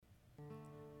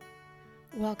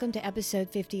Welcome to episode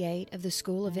 58 of the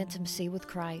School of Intimacy with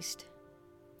Christ.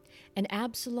 And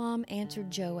Absalom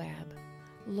answered Joab,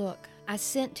 "Look, I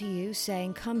sent to you,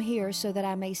 saying, 'Come here, so that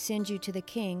I may send you to the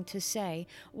king to say,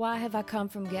 Why have I come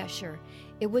from Geshur?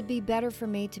 It would be better for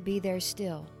me to be there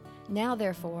still. Now,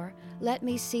 therefore, let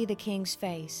me see the king's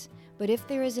face. But if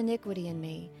there is iniquity in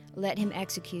me, let him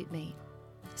execute me.'"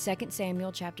 2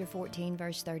 Samuel chapter 14,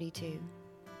 verse 32.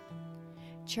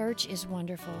 Church is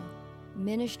wonderful.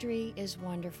 Ministry is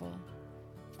wonderful.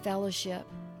 Fellowship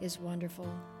is wonderful.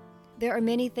 There are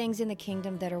many things in the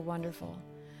kingdom that are wonderful.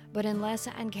 But unless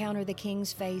I encounter the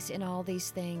King's face in all these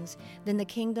things, then the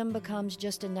kingdom becomes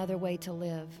just another way to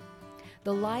live.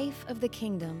 The life of the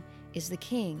kingdom is the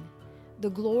King. The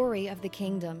glory of the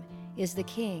kingdom is the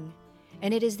King.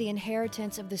 And it is the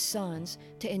inheritance of the sons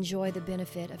to enjoy the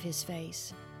benefit of his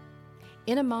face.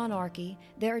 In a monarchy,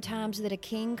 there are times that a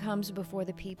king comes before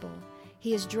the people.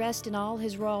 He is dressed in all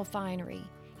his royal finery.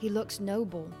 He looks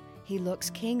noble. He looks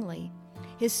kingly.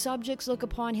 His subjects look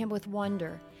upon him with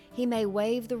wonder. He may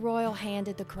wave the royal hand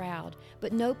at the crowd,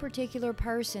 but no particular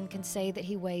person can say that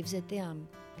he waves at them.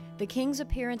 The king's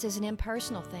appearance is an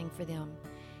impersonal thing for them.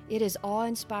 It is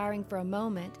awe-inspiring for a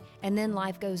moment, and then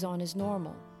life goes on as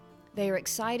normal. They are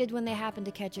excited when they happen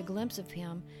to catch a glimpse of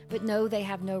him, but know they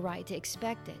have no right to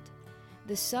expect it.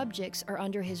 The subjects are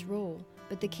under his rule,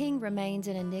 but the king remains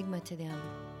an enigma to them.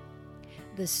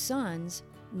 The sons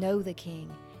know the king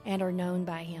and are known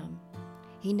by him.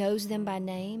 He knows them by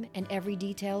name and every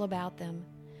detail about them.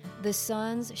 The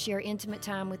sons share intimate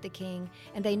time with the king,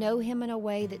 and they know him in a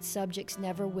way that subjects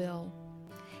never will.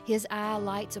 His eye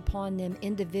lights upon them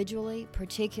individually,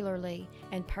 particularly,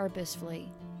 and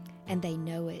purposefully, and they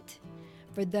know it.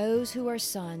 For those who are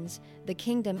sons, the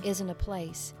kingdom isn't a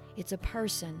place, it's a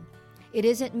person. It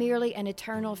isn't merely an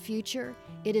eternal future,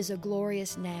 it is a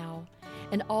glorious now.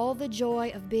 And all the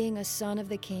joy of being a son of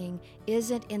the King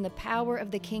isn't in the power of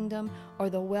the kingdom or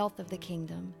the wealth of the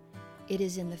kingdom. It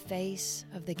is in the face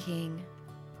of the King.